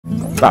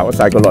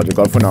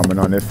parapsychological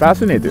phenomenon is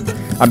fascinating.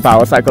 And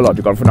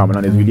parapsychological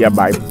phenomenon is really a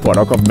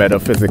byproduct of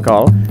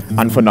metaphysical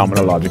and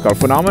phenomenological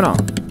phenomena.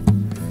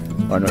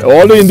 And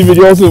all the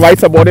individuals who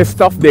write about this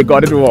stuff, they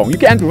got it wrong. You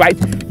can't write.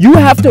 You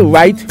have to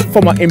write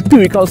from an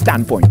empirical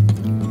standpoint.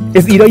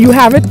 It's either you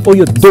have it or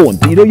you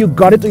don't. Either you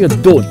got it or you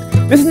don't.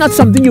 This is not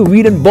something you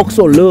read in books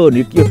or learn.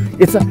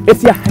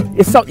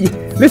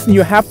 Listen,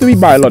 you have to be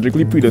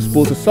biologically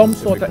predisposed to some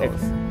sort of...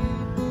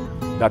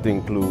 That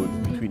includes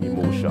between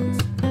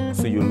emotions.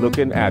 So you're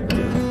looking at...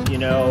 You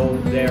know,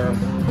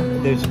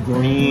 there's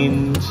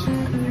greens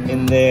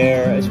in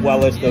there, as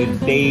well as those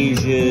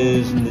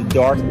beiges and the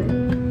dark...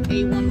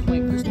 A 1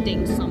 point per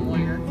sting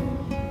somewhere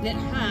that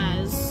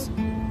has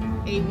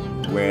a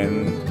 1 point.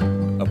 When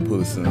a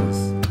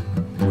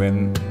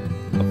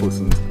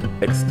person's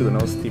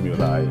external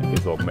stimuli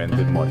is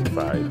augmented,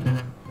 modified,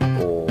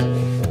 or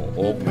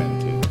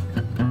augmented.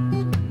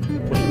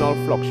 Emotional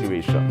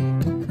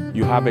fluctuation.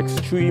 You have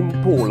extreme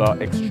polar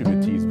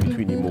extremities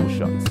between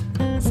emotions.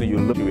 So you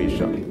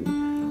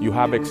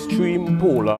have extreme polar